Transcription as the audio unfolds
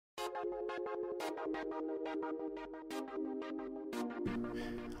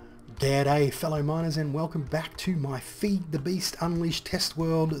G'day fellow miners, and welcome back to my Feed the Beast Unleashed test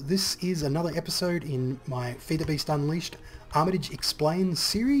world. This is another episode in my Feed the Beast Unleashed Armitige Explains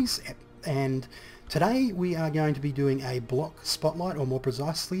series, and today we are going to be doing a block spotlight, or more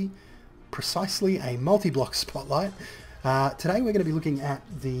precisely a multi-block spotlight. Today we're going to be looking at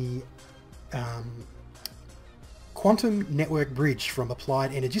the quantum network bridge from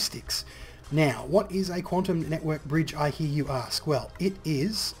Applied Energistics. Now, what is a quantum network bridge, I hear you ask? Well, it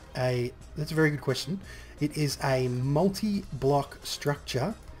is that's a very good question. It is a multi-block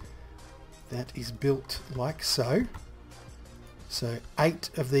structure that is built like so. So 8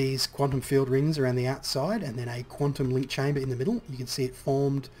 of these quantum field rings around the outside, and then a quantum link chamber in the middle. You can see it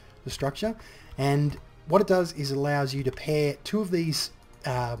formed the structure, and what it does is it allows you to pair 2 of these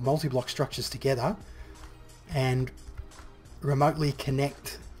multi-block structures together and remotely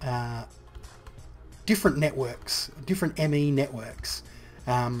connect different networks, different ME networks,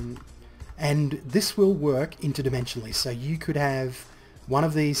 and this will work interdimensionally. So you could have one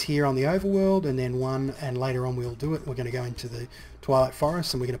of these here on the overworld, and then one, and later on we'll do it, we're going to go into the Twilight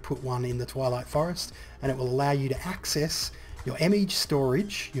Forest, and we're going to put one in the Twilight Forest, and it will allow you to access your ME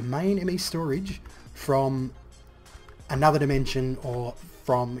storage, your main ME storage, from another dimension or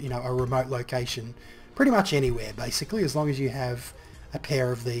from, you know, a remote location, pretty much anywhere basically, as long as you have a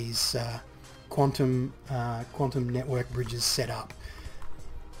pair of these quantum network bridges set up.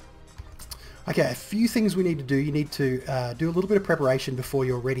 Okay, a few things we need to do. You need to do a little bit of preparation before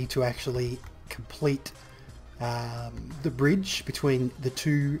you're ready to actually complete the bridge between the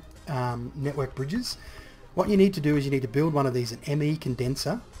 2 network bridges. What you need to do is you need to build one of these, an ME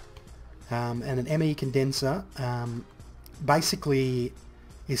condenser, and an ME condenser basically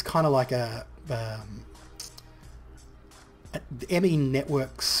is kind of like a ME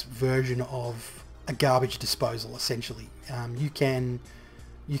Networks version of a garbage disposal, essentially. You can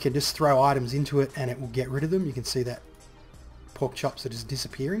just throw items into it and it will get rid of them. You can see that pork chops that is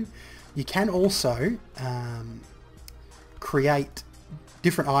disappearing. You can also create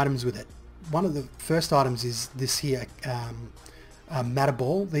different items with it. One of the first items is this here, a matter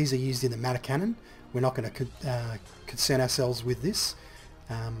ball. These are used in the matter cannon. We're not going to concern ourselves with this.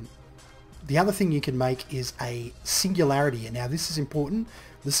 The other thing you can make is a singularity. And now this is important.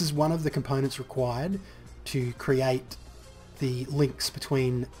 This is one of the components required to create the links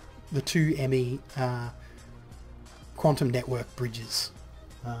between the 2 ME quantum network bridges.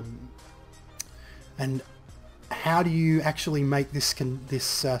 And how do you actually make this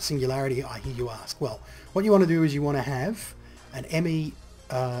singularity, I hear you ask? Well, what you want to do is you want to have an ME,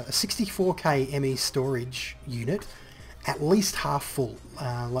 a 64K ME storage unit, at least half full.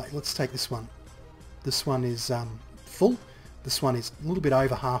 Like, let's take this one. This one is full. This one is a little bit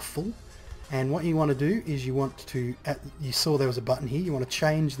over half full. And what you want to do is you want to, you saw there was a button here, you want to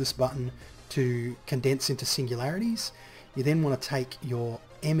change this button to condense into singularities. You then want to take your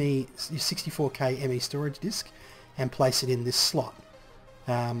 64K ME storage disk and place it in this slot.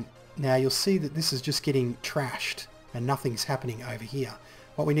 Now you'll see that this is just getting trashed and nothing's happening over here.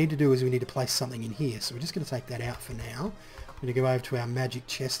 What we need to do is we need to place something in here. So we're just going to take that out for now. I'm going to go over to our magic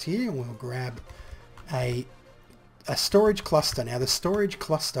chest here, and we'll grab a storage cluster. Now the storage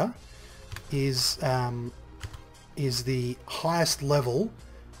cluster is the highest level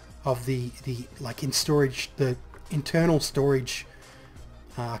of the like in storage, the internal storage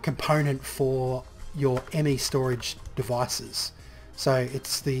component for your ME storage devices. So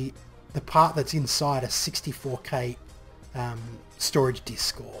it's the part that's inside a 64K storage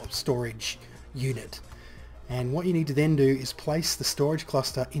disk or storage unit. And what you need to then do is place the storage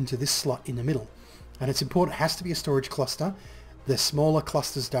cluster into this slot in the middle. And it's important, it has to be a storage cluster. The smaller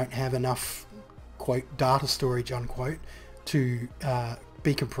clusters don't have enough, quote, data storage, unquote, to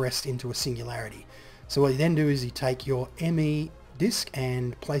be compressed into a singularity. So what you then do is you take your ME disk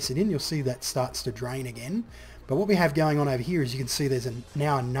and place it in. You'll see that starts to drain again. But what we have going on over here is you can see there's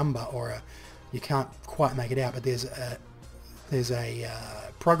now a number, or you can't quite make it out, but there's a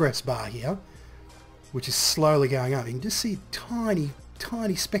progress bar here, which is slowly going up. You can just see a tiny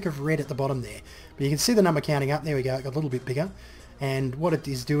speck of red at the bottom there. But you can see the number counting up. There we go, a little bit bigger. And what it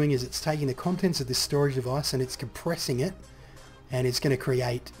is doing is it's taking the contents of this storage device and it's compressing it, and it's going to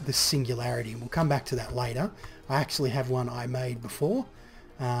create this singularity. And we'll come back to that later. I actually have one I made before.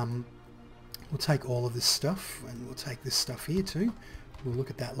 We'll take all of this stuff, and we'll take this stuff here too. We'll look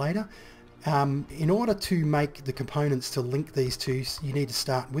at that later. In order to make the components to link these two, you need to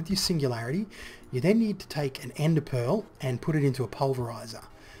start with your singularity. You then need to take an ender pearl and put it into a pulverizer.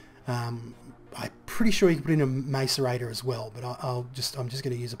 I'm pretty sure you can put in a macerator as well, but I'm just going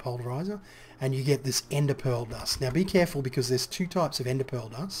to use a polarizer, and you get this ender pearl dust. Now be careful, because there's two types of ender pearl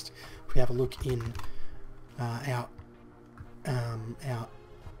dust. If we have a look in our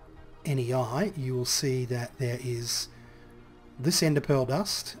NEI, you will see that there is this ender pearl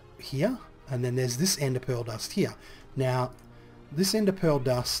dust here, and then there's this ender pearl dust here. Now this ender pearl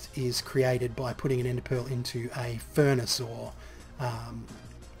dust is created by putting an ender pearl into a furnace, or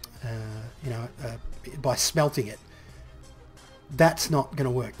by smelting it. That's not going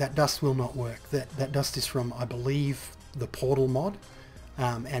to work. That dust will not work. That dust is from, I believe, the Portal mod,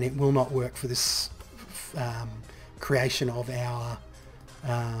 and it will not work for this creation of their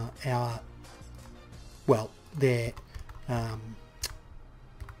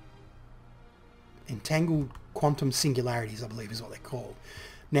entangled quantum singularities, I believe is what they're called.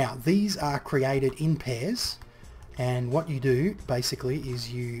 Now these are created in pairs, and what you do basically is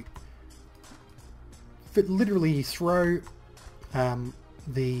you literally throw not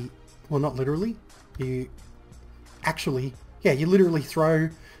literally, you literally throw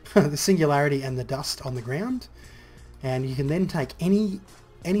the singularity and the dust on the ground, and you can then take any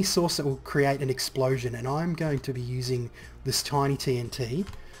source that will create an explosion, and I'm going to be using this tiny TNT,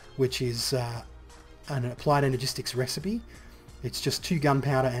 which is an Applied Energistics recipe. It's just 2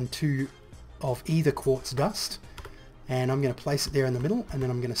 gunpowder and 2 of either quartz dust, and I'm going to place it there in the middle, and then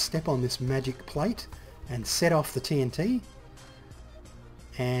I'm going to step on this magic plate and set off the TNT,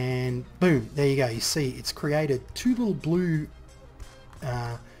 and boom, there you go. You see it's created 2 little blue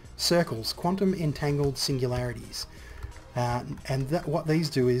circles, quantum entangled singularities, and what these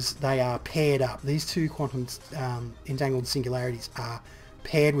do is they are paired up. These 2 quantum entangled singularities are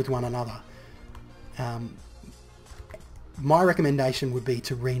paired with one another. My recommendation would be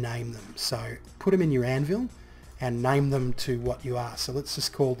to rename them. So put them in your anvil and name them to what you are. So let's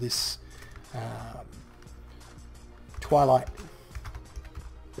just call this Twilight.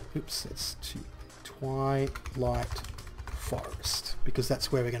 Oops, that's Twilight Forest, because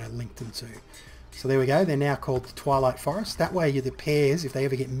that's where we're going to link them to. So there we go. They're now called the Twilight Forest. That way, the pairs, if they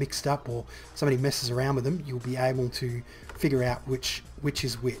ever get mixed up or somebody messes around with them, you'll be able to figure out which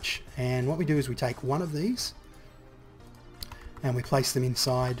is which. And what we do is we take one of these and we place them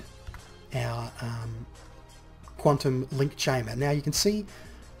inside our quantum link chamber. Now you can see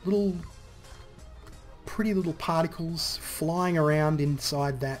pretty little particles flying around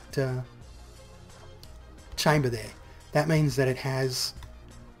inside that chamber there. That means that it has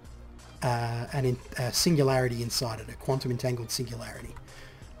a singularity inside it, a quantum entangled singularity.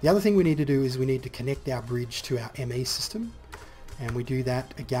 The other thing we need to do is we need to connect our bridge to our ME system, and we do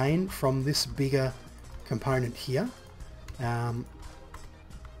that again from this bigger component here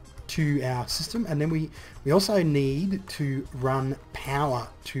to our system, and then we also need to run power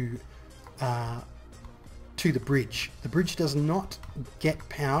to the bridge. The bridge does not get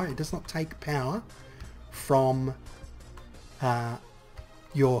power, it does not take power from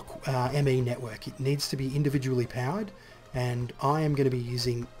your ME network. It needs to be individually powered, and I am going to be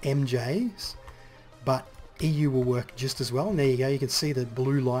using MJs, but EU will work just as well. And there you go, you can see the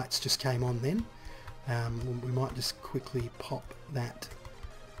blue lights just came on then. We might just quickly pop that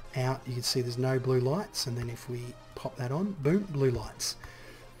out. You can see there's no blue lights, and then if we pop that on, boom, blue lights.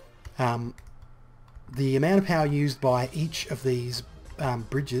 The amount of power used by each of these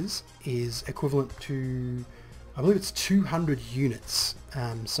bridges is equivalent to, I believe it's 200 units.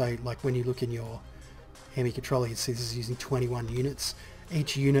 So like when you look in your ME controller, you see this is using 21 units.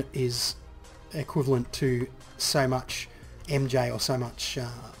 Each unit is equivalent to so much MJ or so much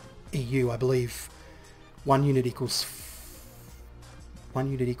EU. I believe 1 unit equals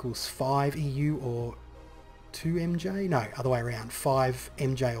 5 EU or 2 MJ. No, other way around, 5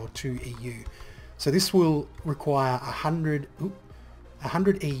 MJ or 2 EU. So this will require 100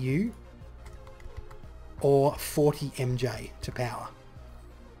 EU or 40 MJ to power.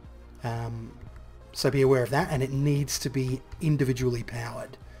 So be aware of that, and it needs to be individually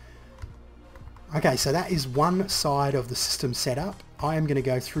powered. Okay, so that is one side of the system set up. I am going to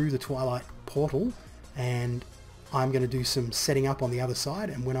go through the Twilight portal, and I'm going to do some setting up on the other side,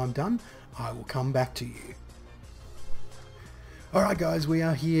 and when I'm done, I will come back to you. Alright guys, we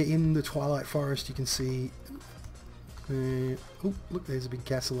are here in the Twilight Forest. You can see, oh look, there's a big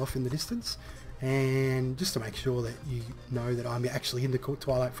castle off in the distance. And just to make sure that you know that I'm actually in the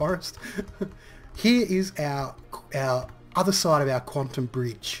Twilight Forest, here is our other side of our quantum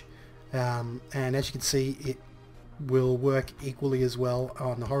bridge. And as you can see, it will work equally as well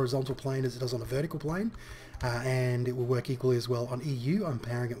on the horizontal plane as it does on the vertical plane. And it will work equally as well on EU. I'm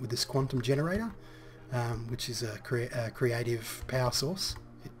powering it with this quantum generator, which is a creative power source.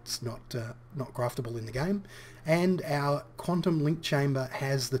 it's not craftable in the game. And our quantum link chamber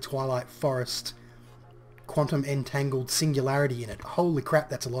has the Twilight Forest quantum entangled singularity in it. Holy crap,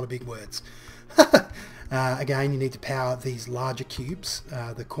 that's a lot of big words. Again, you need to power these larger cubes.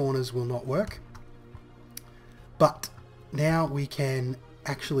 The corners will not work. But now we can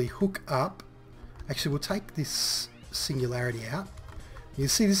actually hook up. Actually, we'll take this singularity out. You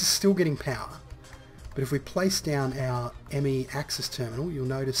see this is still getting power. But if we place down our ME access terminal, you'll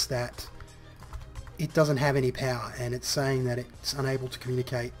notice that it doesn't have any power, and it's saying that it's unable to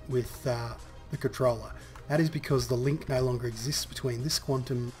communicate with the controller. That is because the link no longer exists between this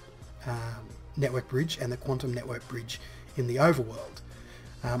quantum network bridge and the quantum network bridge in the overworld.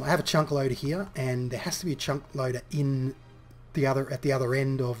 I have a chunk loader here, and there has to be a chunk loader in at the other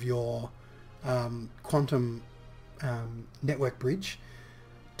end of your quantum network bridge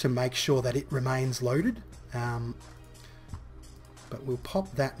to make sure that it remains loaded. But we'll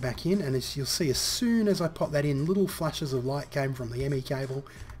pop that back in, and as you'll see, as soon as I pop that in, little flashes of light came from the ME cable.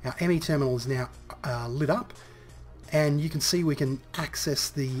 Our ME terminal is now lit up, and you can see we can access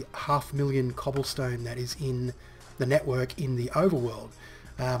the 500,000 cobblestone that is in the network in the overworld.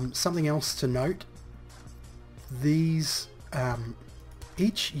 Something else to note, these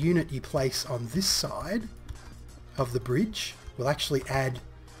each unit you place on this side of the bridge will actually add,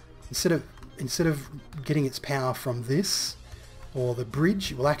 instead of getting its power from this or the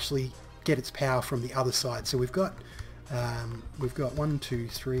bridge, it will actually get its power from the other side. So we've got 1, 2,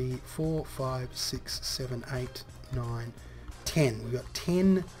 3, 4, 5, 6, 7, 8, 9, 10. We've got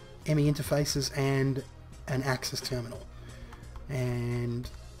 10 ME interfaces and an access terminal. And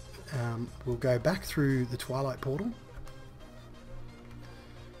we'll go back through the Twilight portal,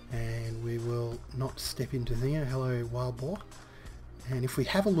 and we will not step into there. Hello, wild boar. And if we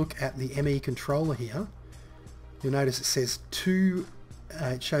have a look at the ME controller here, you'll notice it says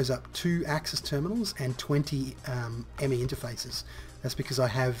it shows up 2 access terminals and 20 ME interfaces. That's because I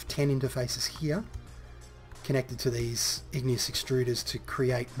have 10 interfaces here connected to these igneous extruders to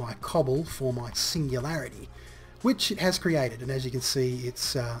create my cobble for my singularity, which it has created. And as you can see,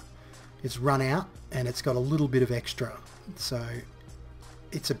 it's run out, and it's got a little bit of extra. So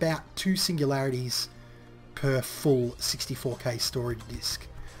it's about 2 singularities per full 64K storage disk,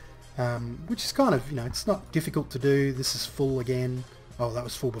 which is kind of, it's not difficult to do. This is full again. Oh, that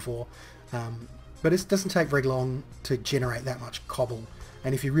was full before. But it doesn't take very long to generate that much cobble.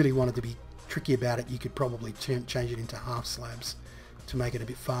 And if you really wanted to be tricky about it, you could probably change it into half slabs to make it a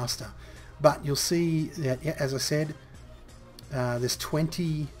bit faster. But you'll see that, as I said, there's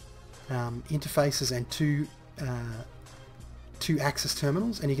 20 interfaces and 2 access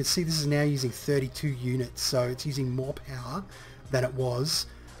terminals, and you can see this is now using 32 units, so it's using more power than it was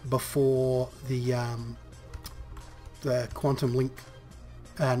before the quantum link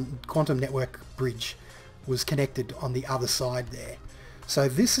quantum network bridge was connected on the other side there. So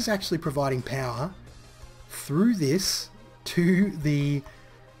this is actually providing power through this to the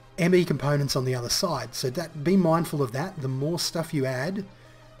ME components on the other side. So be mindful of that. The more stuff you add,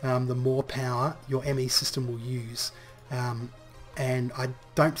 the more power your ME system will use. And I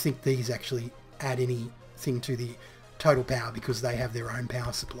don't think these actually add anything to the total power because they have their own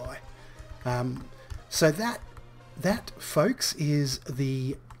power supply. So that, folks, is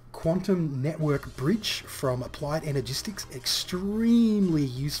the quantum network bridge from Applied Energistic. Extremely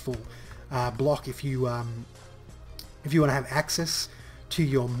useful block if you want to have access to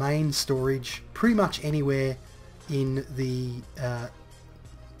your main storage pretty much anywhere in the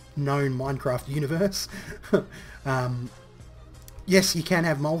known Minecraft universe. Yes, you can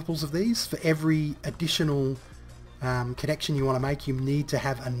have multiples of these. For every additional connection you want to make, you need to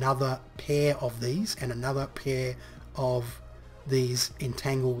have another pair of these and another pair of these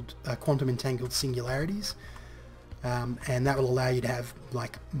entangled quantum entangled singularities, and that will allow you to have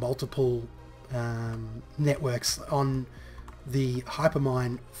like multiple networks. On the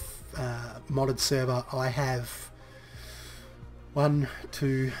Hypermine modded server, I have 1,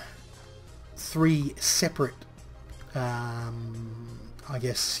 2, 3 separate, I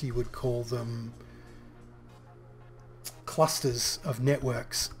guess you would call them clusters of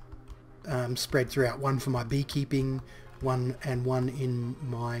networks spread throughout. One for my beekeeping, one in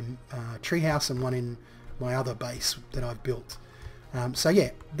my treehouse, and one in my other base that I've built. So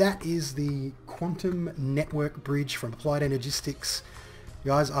yeah, that is the quantum network bridge from Applied Energistics.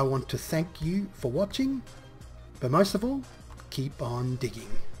 Guys, I want to thank you for watching, but most of all, keep on digging.